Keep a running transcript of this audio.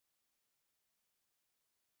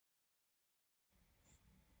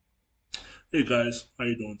Hey guys, how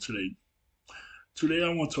you doing today? Today I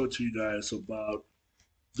want to talk to you guys about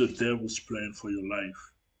the devil's plan for your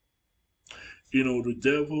life. The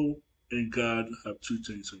devil and God have two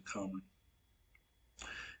things in common.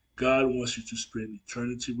 God wants you to spend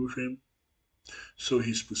eternity with him, so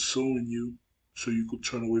he's pursuing you so you could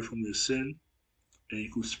turn away from your sin and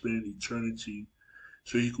you could spend eternity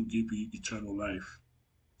so he could give you eternal life.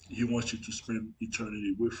 He wants you to spend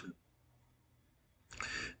eternity with him.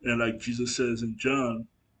 And like Jesus says in John,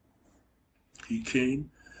 he came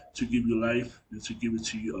to give you life and to give it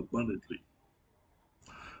to you abundantly.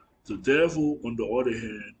 The devil, on the other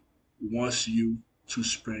hand, wants you to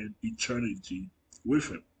spend eternity with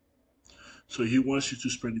him. So he wants you to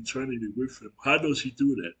spend eternity with him. How does he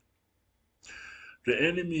do that? The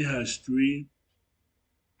enemy has three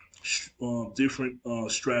different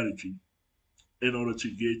strategy in order to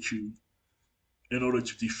get you, in order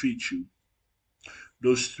to defeat you.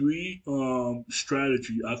 Those three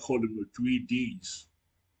strategy, I call them the three D's,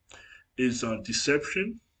 is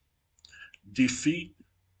deception, defeat,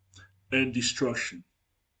 and destruction.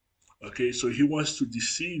 Okay, so he wants to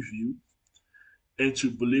deceive you into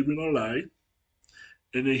believing a lie,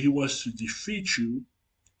 and then he wants to defeat you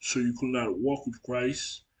so you could not walk with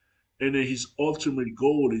Christ. And then his ultimate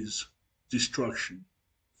goal is destruction.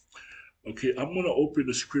 Okay, I'm gonna open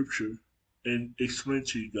the scripture and explain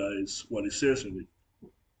to you guys what it says in it.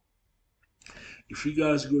 If you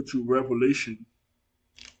guys go to Revelation,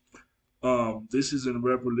 this is in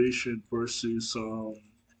Revelation verses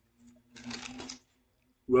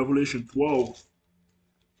Revelation 12.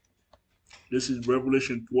 This is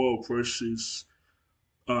Revelation 12 verses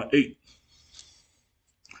 8.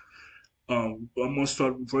 I'm gonna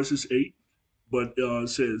start with verses 8, but it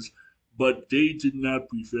says, "But they did not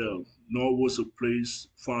prevail, nor was a place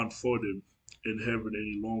found for them in heaven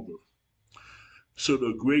any longer. So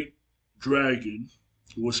the great dragon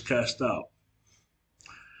was cast out,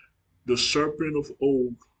 the serpent of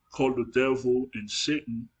old, called the devil and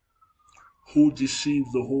Satan, who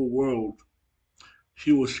deceived the whole world.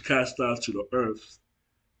 He was cast out to the earth,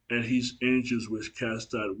 and his angels were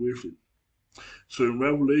cast out with him." So in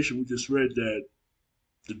Revelation, we just read that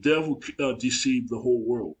the devil deceived the whole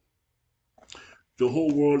world. The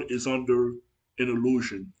whole world is under an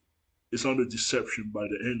illusion, it's under deception by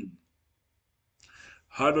the enemy.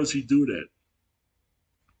 How does he do that?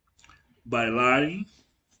 By lying,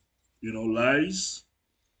 lies,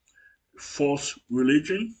 false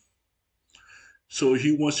religion. So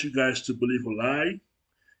he wants you guys to believe a lie.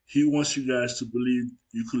 He wants you guys to believe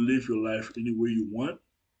you can live your life any way you want,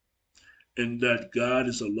 and that God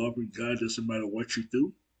is a loving God, doesn't matter what you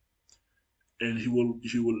do, and he will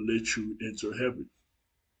let you into heaven.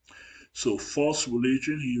 So false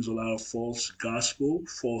religion, he uses a lot of false gospel,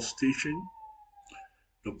 false teaching.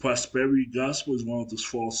 The prosperity gospel is one of those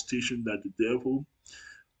false teaching that the devil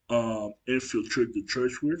infiltrate the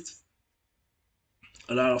church with.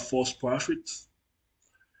 A lot of false prophets,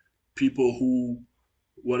 people who,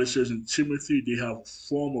 what it says in Timothy, they have a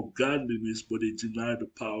form of godliness, but they deny the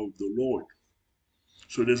power of the Lord.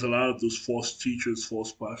 So there's a lot of those false teachers,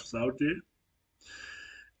 false prophets out there,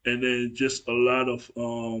 and then just a lot of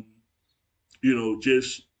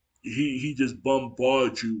just he just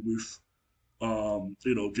bombards you with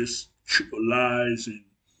just lies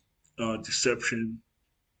and deception.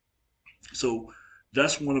 So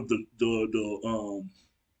that's one of the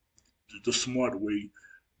smart way,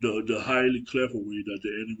 the highly clever way that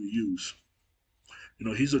the enemy use.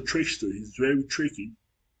 He's a trickster. He's very tricky.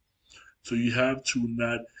 So you have to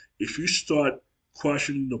not, if you start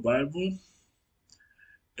questioning the Bible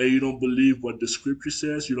and you don't believe what the scripture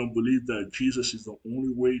says, you don't believe that Jesus is the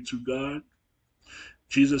only way to God,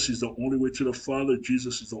 Jesus is the only way to the Father,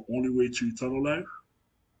 Jesus is the only way to eternal life,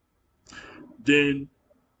 then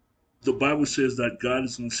the Bible says that God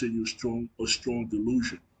is going to send you a strong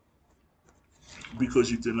delusion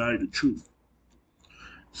because you deny the truth.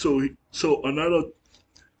 So another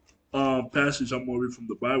passage I'm going to read from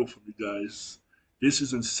the Bible from you guys. This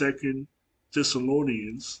is in Second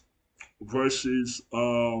Thessalonians verses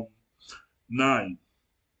 9.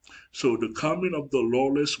 So the coming of the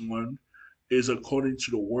lawless one is according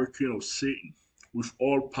to the working of Satan with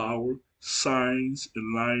all power, signs,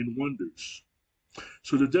 and lying wonders.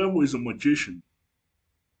 So the devil is a magician.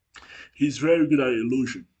 He's very good at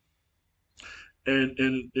illusion. And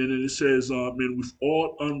it says, and with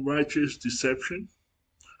all unrighteous deception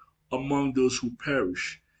among those who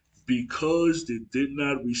perish, because they did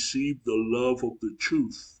not receive the love of the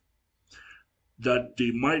truth, that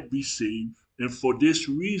they might be saved. And for this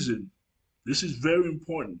reason, this is very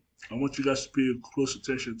important. I want you guys to pay close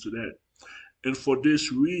attention to that. And for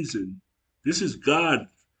this reason, This is God,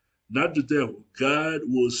 not the devil. God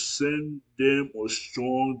will send them a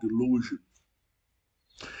strong delusion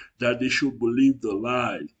that they should believe the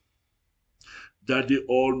lie, that they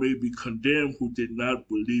all may be condemned who did not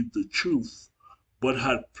believe the truth, but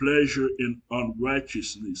had pleasure in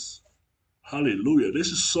unrighteousness. Hallelujah. This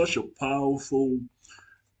is such a powerful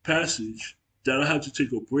passage that I have to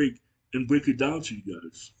take a break and break it down to you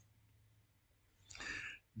guys.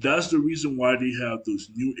 That's the reason why they have those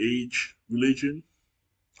new age religion,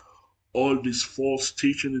 all this false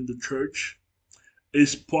teaching in the church.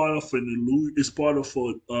 It's part of an illusion. It's part of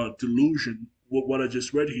a delusion. What I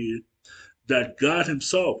just read here, that God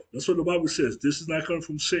Himself. That's what the Bible says. This is not coming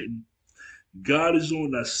from Satan. God is the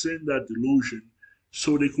one that sent that delusion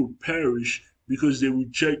so they could perish because they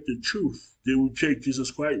reject the truth. They reject Jesus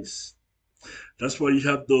Christ. That's why you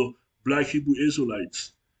have the black Hebrew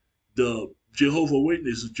Israelites, the Jehovah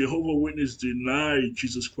Witness. The Jehovah Witness denied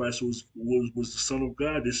Jesus Christ was the Son of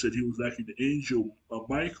God. They said He was like an angel of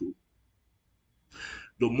Michael.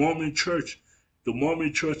 The Mormon Church, the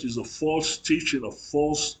Mormon Church is a false teaching, a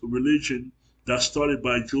false religion that started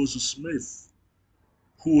by Joseph Smith,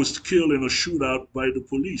 who was killed in a shootout by the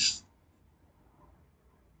police.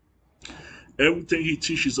 Everything he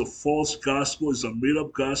teaches is a false gospel, is a made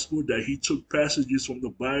up gospel that he took passages from the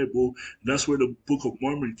Bible. That's where the Book of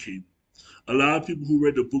Mormon came. A lot of people who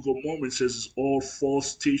read the Book of Mormon says it's all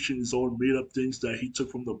false teaching, it's all made up things that he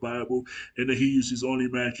took from the Bible, and then he used his own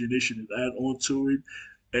imagination and add on to it,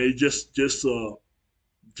 and just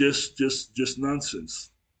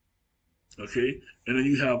nonsense. Okay, and then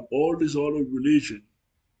you have all this other religion.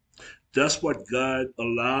 That's what God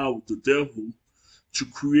allowed the devil to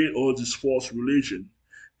create all this false religion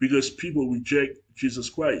because people reject Jesus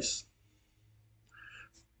Christ.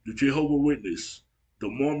 The Jehovah Witness, the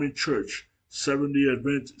Mormon Church, Seventh-day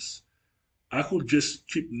Adventists. I could just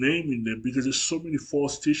keep naming them because there's so many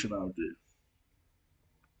false teaching out there.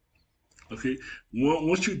 Okay,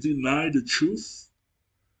 once you deny the truth,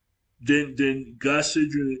 then God said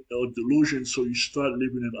you're in a delusion, so you start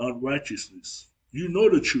living in unrighteousness. You know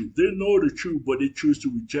the truth. They know the truth, but they choose to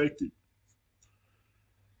reject it.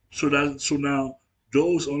 So now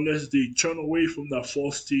those, unless they turn away from that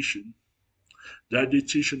false teaching that they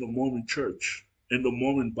teach in the Mormon church, in the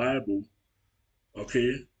Mormon Bible,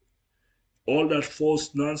 okay, all that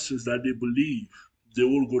false nonsense that they believe, they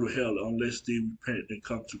will go to hell unless they repent and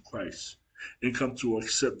come to Christ and come to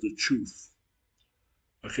accept the truth.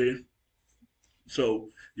 Okay? So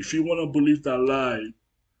if you want to believe that lie,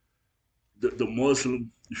 the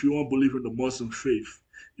Muslim, if you want to believe in the Muslim faith,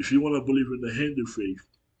 if you want to believe in the Hindu faith,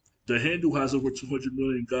 the Hindu has over 200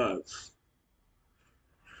 million gods.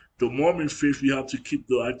 The Mormon faith, you have to keep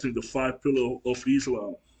I think, the five pillars of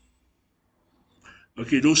Islam.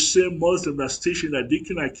 Okay, those same Muslims that's teaching that they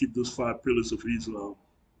cannot keep those five pillars of Islam.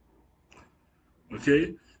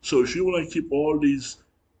 Okay, so if you want to keep all these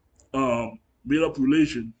made up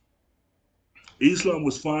religion, Islam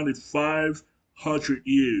was founded 500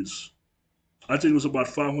 years. I think it was about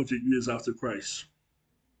 500 years after Christ.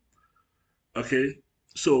 Okay,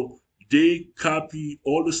 so they copy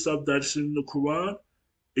all the stuff that's in the Quran.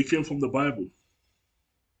 It came from the Bible.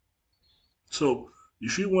 So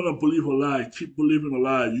if you want to believe a lie, keep believing a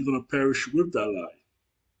lie. You're gonna perish with that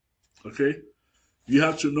lie. Okay, you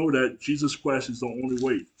have to know that Jesus Christ is the only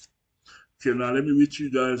way. Okay, now let me read to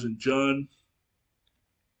you guys in John.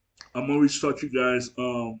 I'm gonna start you guys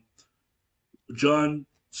John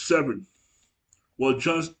 7. Well,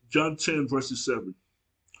 John 10 verses 7.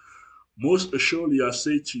 Most assuredly I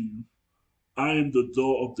say to you, I am the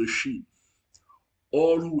door of the sheep.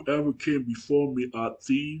 All who ever came before me are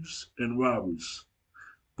thieves and robbers,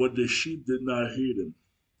 but the sheep did not hear them.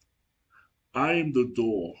 I am the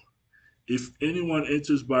door. If anyone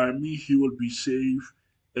enters by me, he will be saved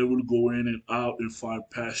and will go in and out and find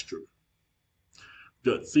pasture.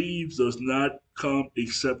 The thief does not come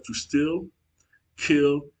except to steal,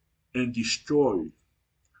 kill, and destroy.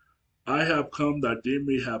 I have come that they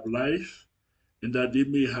may have life and that they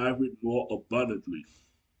may have it more abundantly.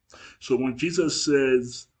 So when Jesus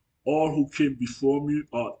says, all who came before me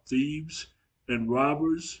are thieves and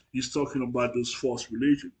robbers, he's talking about those false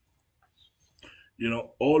religions.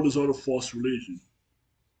 All those other false religions.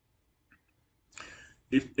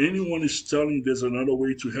 If anyone is telling you there's another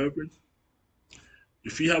way to heaven,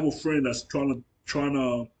 if you have a friend that's trying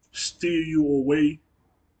to steer you away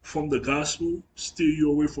from the gospel, steer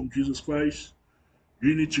you away from Jesus Christ,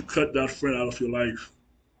 you need to cut that friend out of your life.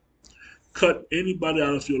 Cut anybody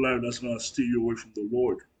out of your life that's going to steer you away from the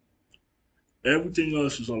Lord. Everything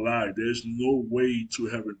else is a lie. There's no way to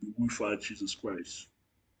heaven without Jesus Christ.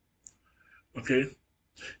 Okay?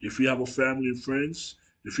 If you have a family and friends,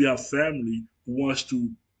 if you have family who wants to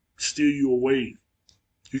steer you away,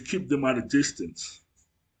 you keep them at a distance.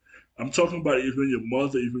 I'm talking about even your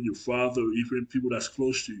mother, even your father, even people that's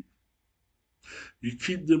close to you. You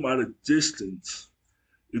keep them at a distance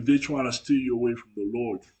if they're trying to steer you away from the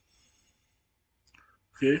Lord.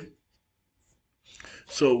 Okay?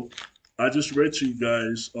 So I just read to you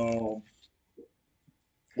guys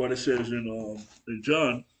what it says in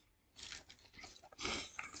John,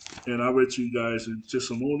 and I read to you guys in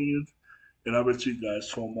Thessalonians, and I read to you guys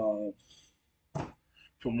from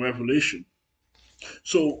Revelation.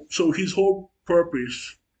 So his whole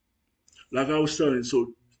purpose, like I was telling,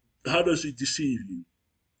 so how does he deceive you?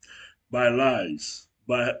 By lies,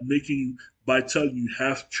 by telling you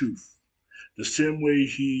half truth. The same way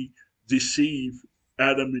he deceived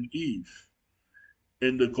Adam and Eve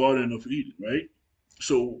in the Garden of Eden, right?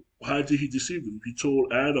 So how did he deceive them? He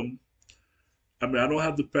told Adam, I mean, I don't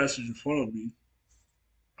have the passage in front of me.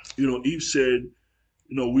 Eve said,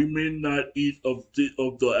 we may not eat of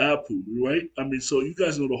the apple, right? I mean, so you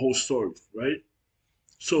guys know the whole story, right?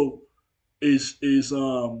 So is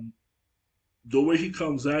the way he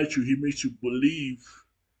comes at you, he makes you believe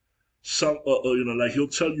like he'll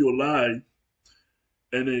tell you a lie,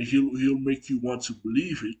 and then he'll make you want to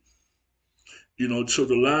believe it. So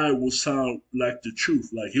the lie will sound like the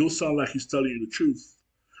truth. Like he'll sound like he's telling you the truth,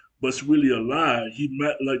 but it's really a lie.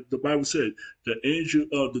 Like the Bible said,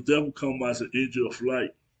 the devil come as an angel of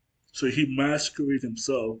light. So he masquerades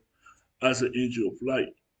himself as an angel of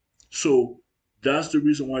light. So that's the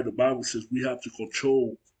reason why the Bible says we have to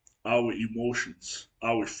control our emotions,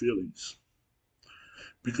 our feelings,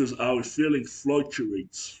 because our feeling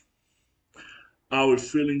fluctuates. Our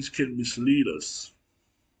feelings can mislead us.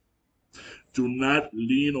 Do not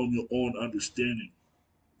lean on your own understanding.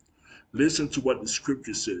 Listen to what the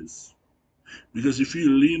scripture says. Because if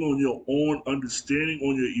you lean on your own understanding,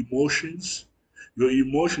 on your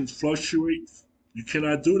emotions fluctuate. You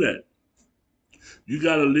cannot do that. You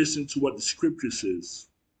got to listen to what the scripture says.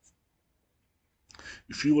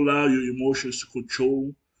 If you allow your emotions to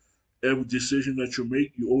control every decision that you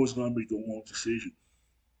make, you're always going to make the wrong decision.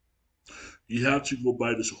 You have to go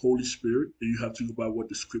by the Holy Spirit, and you have to go by what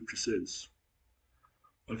the scripture says.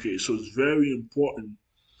 Okay, so it's very important.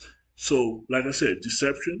 So, like I said,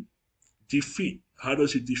 deception, defeat. How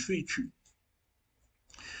does he defeat you?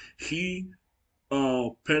 He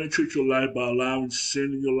penetrates your life by allowing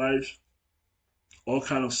sin in your life, all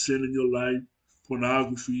kind of sin in your life,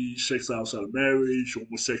 pornography, sex outside of marriage,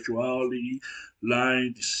 homosexuality,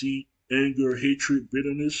 lying, deceit, anger, hatred,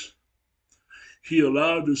 bitterness. He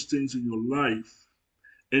allowed those things in your life,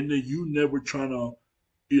 and then you never trying to,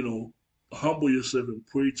 you know, humble yourself and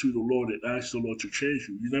pray to the Lord and ask the Lord to change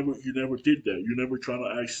you. You never did that. You never trying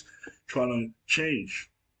to change.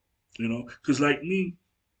 Because like me,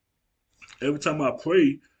 every time I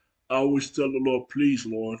pray, I always tell the Lord, please,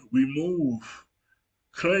 Lord, remove,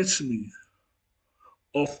 cleanse me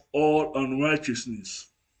of all unrighteousness.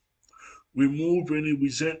 Remove any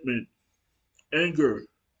resentment, anger,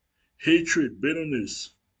 hatred,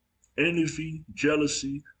 bitterness, envy,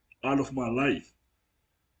 jealousy out of my life.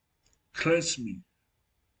 Cleanse me.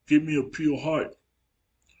 Give me a pure heart.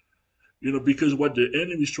 Because what the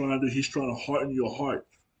enemy is trying to do, he's trying to harden your heart.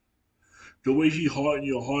 The way he harden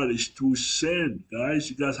your heart is through sin, guys.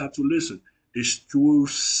 You guys have to listen. It's through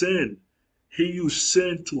sin. He used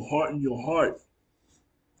sin to harden your heart.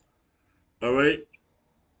 All right?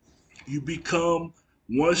 You become,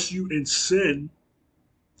 once you in sin,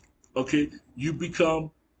 okay, you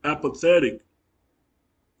become apathetic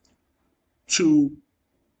to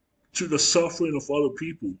the suffering of other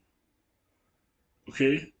people.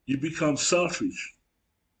 Okay? You become selfish.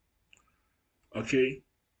 Okay?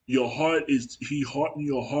 He hardened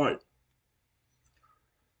your heart.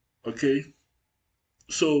 Okay?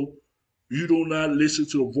 So you do not listen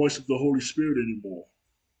to the voice of the Holy Spirit anymore.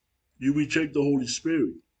 You reject the Holy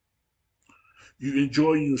Spirit. You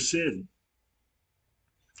enjoy your sin.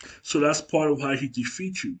 So that's part of how he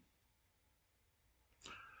defeats you.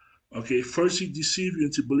 Okay, first he deceives you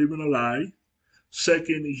into believing a lie.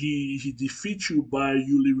 Second, he defeats you by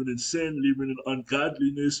you living in sin, living in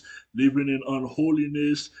ungodliness, living in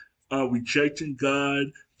unholiness, rejecting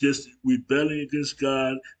God, just rebelling against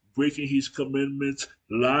God, breaking His commandments,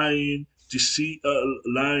 lying,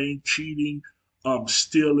 lying, cheating,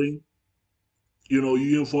 stealing.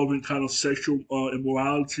 You involved in kind of sexual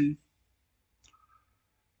immorality.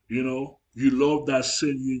 You love that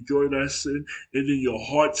sin, you enjoy that sin, and then your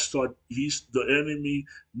heart the enemy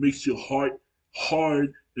makes your heart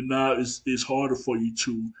hard, and now it's harder for you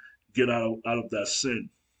to get out of that sin.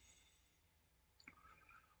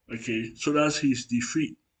 Okay, so that's his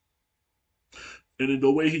defeat. And in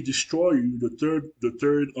the way he destroy you, the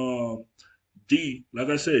third D, like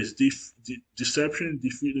I said, is deception,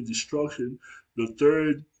 defeat, and destruction. The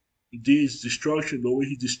third D is destruction. The way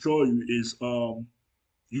he destroy you is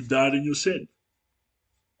you died in your sin.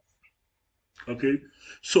 Okay,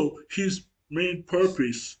 so his main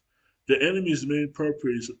purpose, the enemy's main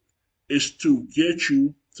purpose, is to get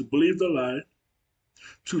you to believe the lie,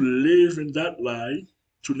 to live in that lie,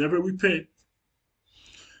 to never repent,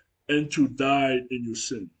 and to die in your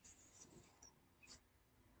sin.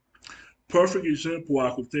 Perfect example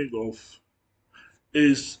I could think of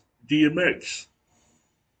is DMX.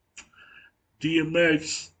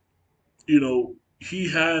 DMX, he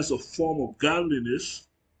has a form of godliness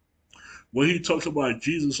where he talks about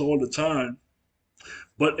Jesus all the time,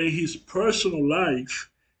 but in his personal life,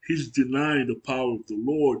 he's denying the power of the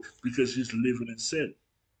Lord because he's living in sin.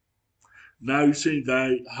 Now you're saying,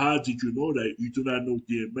 guy, how did you know that? You do not know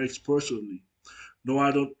DMX personally. No,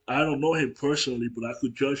 I don't. I don't know him personally, but I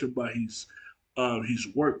could judge him by his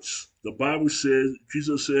works. The Bible says,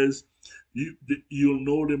 Jesus says, you'll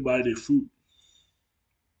know them by their fruit.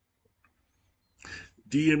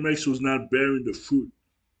 DMX was not bearing the fruit.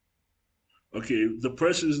 Okay, the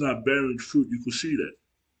person is not bearing fruit. You could see that.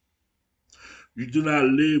 You do not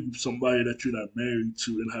live with somebody that you're not married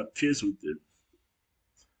to and have kids with them.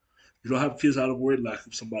 You don't have kids out of wedlock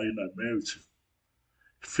with somebody you're not married to.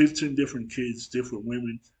 15 different kids, different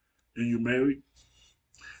women, and you're married.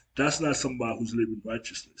 That's not somebody who's living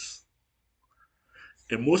righteousness.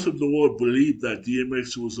 And most of the world believe that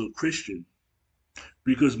DMX was a Christian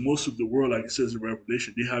because most of the world, like it says in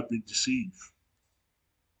Revelation, they have been deceived.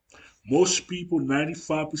 Most people,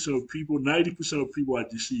 95% of people, 90% of people are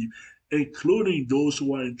deceived, including those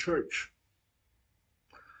who are in church.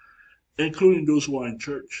 Including those who are in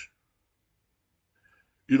church.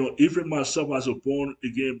 Even myself as a born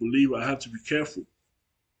again believer, I have to be careful.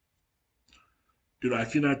 I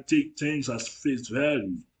cannot take things as face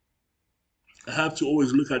value. I have to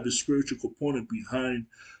always look at the spiritual component behind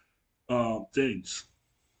things.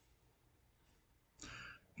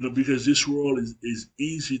 Because this world is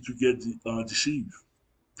easy to get deceived.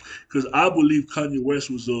 Because I believe Kanye West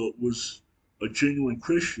was a genuine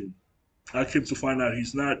Christian. I came to find out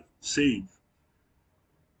he's not saved.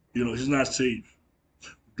 He's not saved.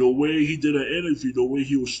 The way he did an interview, the way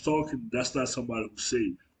he was talking, that's not somebody who's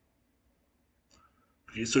saved.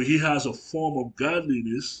 Okay, so he has a form of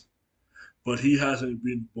godliness, but he hasn't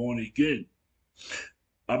been born again.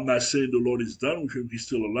 I'm not saying the Lord is done with him, he's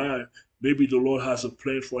still alive. Maybe the Lord has a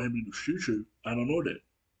plan for him in the future. I don't know that.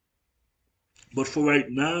 But for right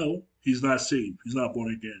now, he's not saved. He's not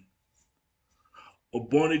born again. A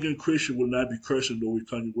born again Christian will not be cursing the way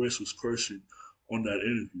Kanye West was cursing on that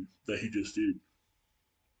interview that he just did.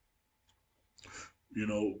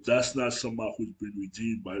 That's not somebody who's been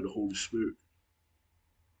redeemed by the Holy Spirit.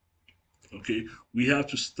 Okay? We have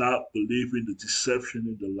to stop believing the deception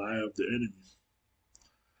and the lie of the enemy.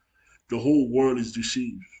 The whole world is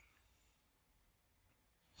deceived.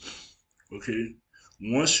 Okay?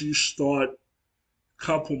 Once you start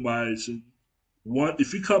compromising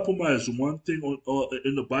if you compromise one thing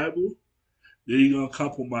in the Bible, then you're gonna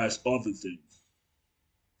compromise other things.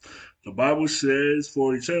 The Bible says,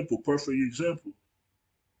 for example, perfect example,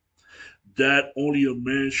 that only a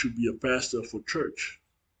man should be a pastor for church.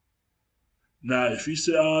 Now, if you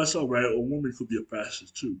say, "Oh, it's all right," a woman could be a pastor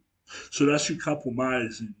too. So that's you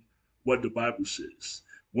compromising what the Bible says.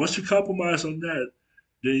 Once you compromise on that,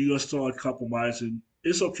 then you're gonna start compromising.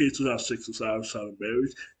 It's okay to have sex outside of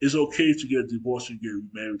marriage. It's okay to get divorced and get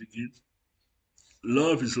remarried again.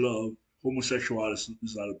 Love is love. Homosexuality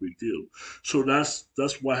is not a big deal. So that's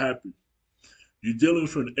what happened. You're dealing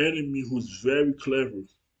with an enemy who's very clever.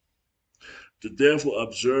 The devil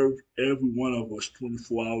observed every one of us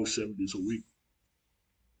 24 hours, 7 days a week.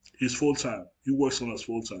 He's full time. He works on us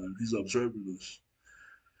full time. He's observing us.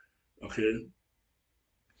 Okay?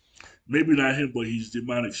 Maybe not him, but his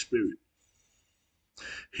demonic spirit.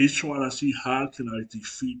 He's trying to see how can I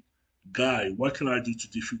defeat Guy? What can I do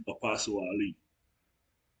to defeat Apostle Ali?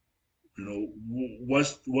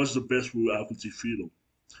 What's the best way I could defeat him?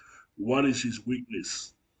 What is his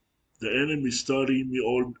weakness? The enemy is studying me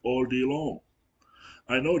all day long.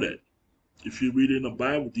 I know that. If you read in the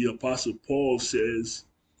Bible, the Apostle Paul says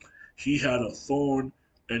he had a thorn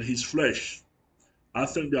in his flesh. I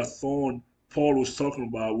think that thorn Paul was talking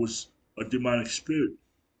about was a demonic spirit.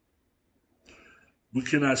 We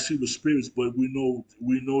cannot see the spirits, but we know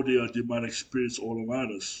there are demonic spirits all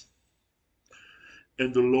around us.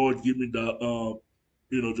 And the Lord gave me the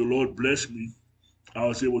Lord blessed me. I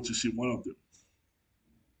was able to see one of them.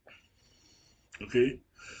 Okay?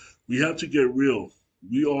 We have to get real.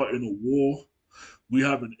 We are in a war. We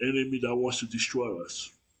have an enemy that wants to destroy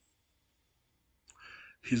us.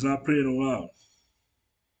 He's not playing around.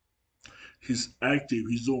 He's active.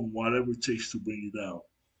 He's doing whatever it takes to bring you down.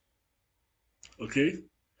 Okay?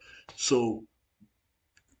 So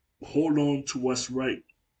hold on to what's right.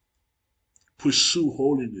 Pursue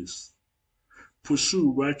holiness.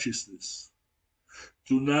 Pursue righteousness.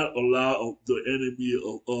 Do not allow the enemy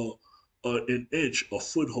an inch, a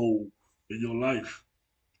foothold in your life.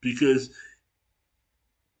 Because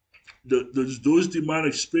those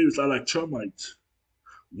demonic spirits are like termites.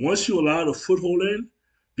 Once you allow the foothold in,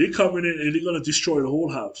 they're coming in and they're going to destroy the whole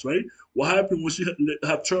house, right? What happens once you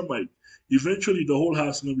have termite? Eventually, the whole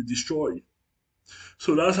house is going to be destroyed.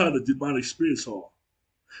 So that's how the demonic spirits are.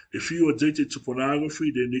 If you're addicted to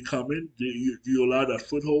pornography, then they come in, you allow that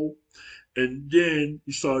foothold, and then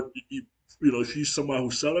you start, if you're somebody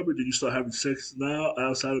who's celibate, then you start having sex now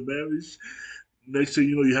outside of marriage. Next thing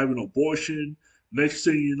you know, you're having an abortion. Next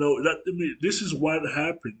thing you know, this is what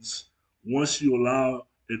happens once you allow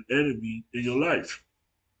an enemy in your life.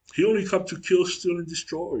 He only come to kill, steal, and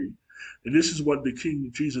destroy. And this is what the King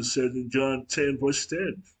Jesus said in John 10, verse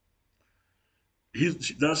 10.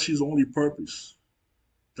 That's his only purpose.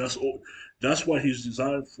 That's all. That's what he's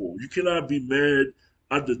designed for. You cannot be mad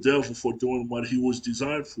at the devil for doing what he was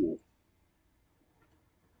designed for.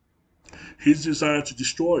 He's designed to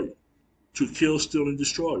destroy, to kill, steal, and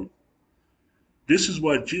destroy. This is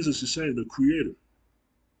what Jesus is saying, the Creator.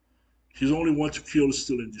 He's only want to kill,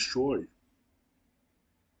 steal, and destroy.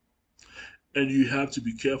 And you have to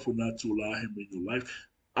be careful not to allow him in your life.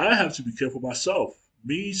 I have to be careful myself.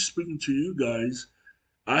 Me speaking to you guys,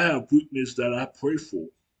 I have weakness that I pray for.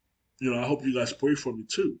 I hope you guys pray for me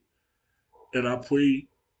too. And I pray,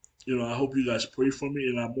 I hope you guys pray for me,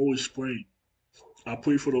 and I'm always praying. I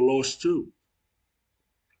pray for the lost too.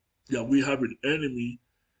 Yeah, we have an enemy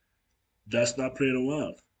that's not playing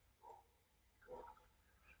around.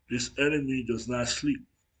 This enemy does not sleep.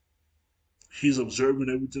 He's observing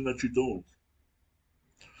everything that you're doing.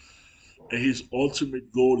 And his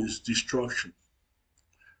ultimate goal is destruction.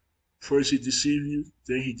 First he deceives you,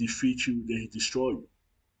 then he defeats you, then he destroys you.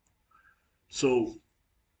 So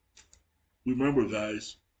remember,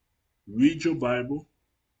 guys, read your Bible,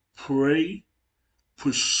 pray,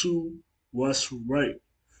 pursue what's right,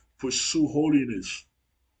 pursue holiness.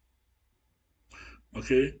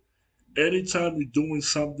 Okay? Anytime you're doing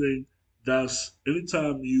something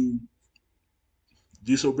anytime you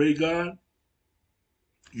disobey God,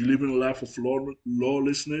 you live in a life of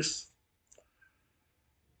lawlessness,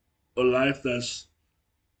 a life that's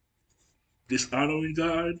dishonoring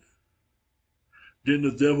God, then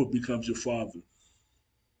the devil becomes your father.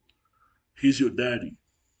 He's your daddy.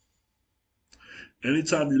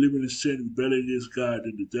 Anytime you live in sin, rebelling against God,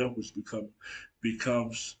 then the devil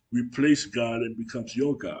becomes replace God and becomes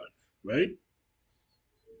your God, right?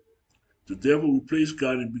 The devil replaces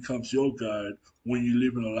God and becomes your God when you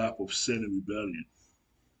live in a life of sin and rebellion.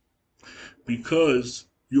 Because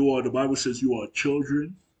the Bible says you are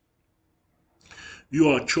children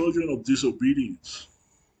of disobedience.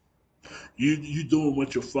 You doing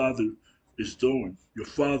what your father is doing. Your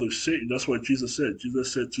father is Satan. That's what Jesus said.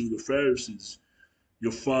 Jesus said to the Pharisees,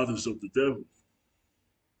 your father's of the devil.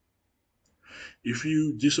 If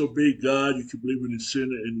you disobey God, you keep living in sin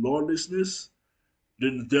and lawlessness,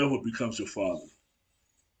 then the devil becomes your father.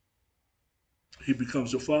 He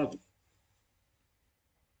becomes your father.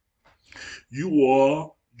 You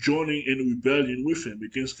are joining in rebellion with him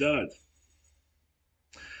against God.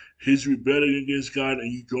 He's rebelling against God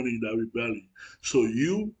and you joining that rebellion. So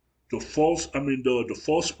you, the false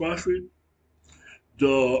prophet,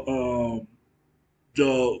 the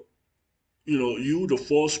the the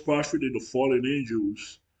false prophet and the fallen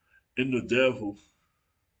angels and the devil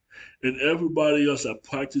and everybody else that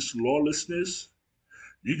practice lawlessness,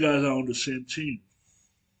 you guys are on the same team.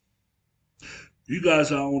 You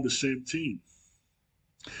guys are on the same team.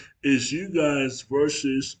 It's you guys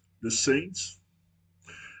versus the saints,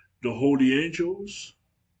 the holy angels,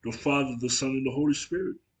 the Father, the Son, and the Holy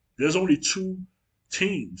Spirit. There's only two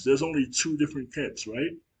teams. There's only two different camps,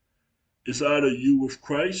 right? It's either you with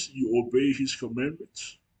Christ, you obey his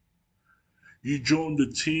commandments, you join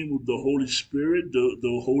the team with the Holy Spirit,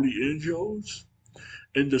 the holy angels,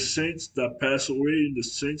 and the saints that pass away, and the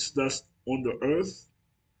saints that's on the earth.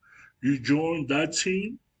 You join that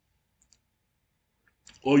team,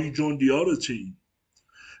 or you join the other team.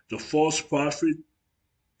 The false prophet,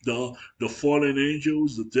 the fallen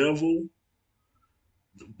angels, the devil,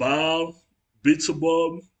 Baal,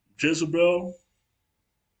 Beelzebub, Jezebel,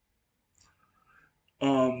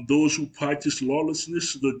 those who practice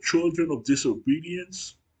lawlessness, the children of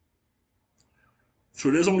disobedience. So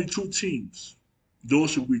there's only two teams: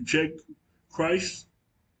 those who reject Christ.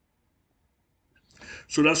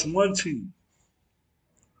 So that's one team,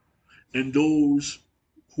 and those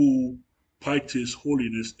who practice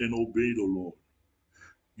holiness and obey the Lord.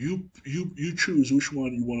 You choose which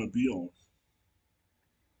one you want to be on,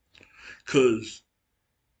 because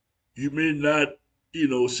you may not,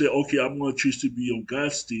 say, okay, I'm going to choose to be on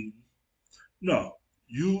God's team. No,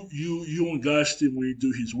 you on God's team when you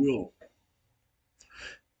do His will.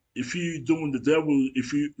 If you doing the devil,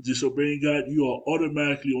 if you disobeying God, you are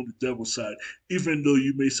automatically on the devil's side. Even though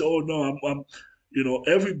you may say, "Oh no, I'm,"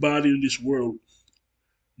 everybody in this world,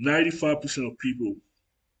 95% of people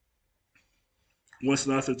wants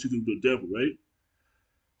nothing to do with the devil, right?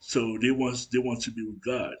 So they want to be with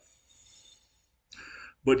God,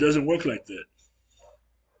 but it doesn't work like that.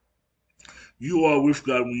 You are with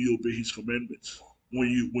God when you obey His commandments, when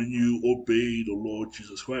you obey the Lord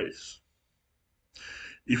Jesus Christ.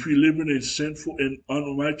 If you're living in sinful and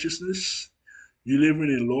unrighteousness, you're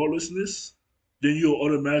living in lawlessness, then you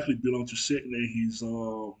automatically belong to Satan and his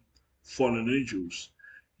fallen angels.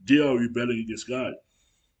 They are rebelling against God.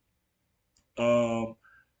 Um,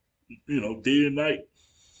 day and night.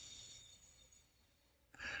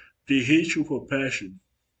 They hate you for passion.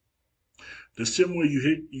 The same way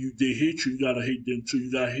they hate you, you gotta hate them too.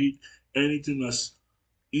 You gotta hate anything that's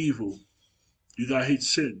evil. You gotta hate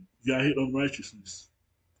sin. You gotta hate unrighteousness.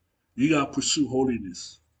 You gotta pursue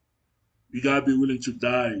holiness. You gotta be willing to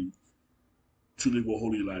die to live a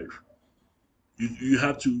holy life. You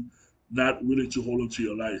have to not willing to hold on to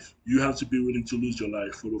your life. You have to be willing to lose your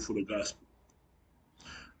life for the gospel.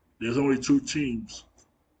 There's only two teams,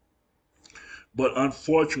 but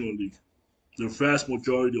unfortunately, the vast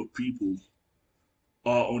majority of people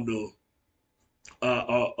are on the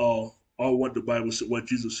are what the Bible says, what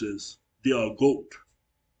Jesus says. They are a goat.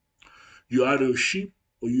 You're either a sheep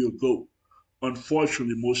or you're a goat.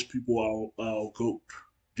 Unfortunately, most people are a goat.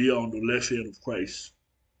 They are on the left hand of Christ.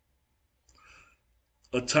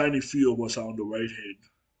 A tiny few of us are on the right hand,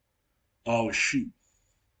 are a sheep.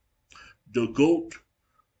 The goat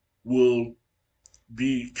will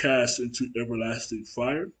be cast into everlasting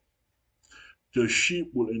fire. The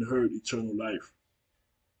sheep will inherit eternal life.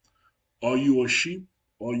 Are you a sheep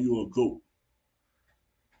or are you a goat?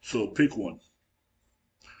 So pick one.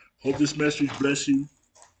 Hope this message bless you.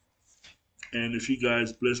 And if you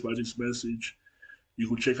guys blessed by this message, you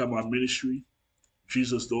can check out my ministry,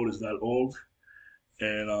 JesusDaughters.org.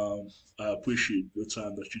 And I appreciate the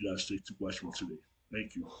time that you guys take to watch me today.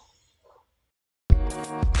 Thank you.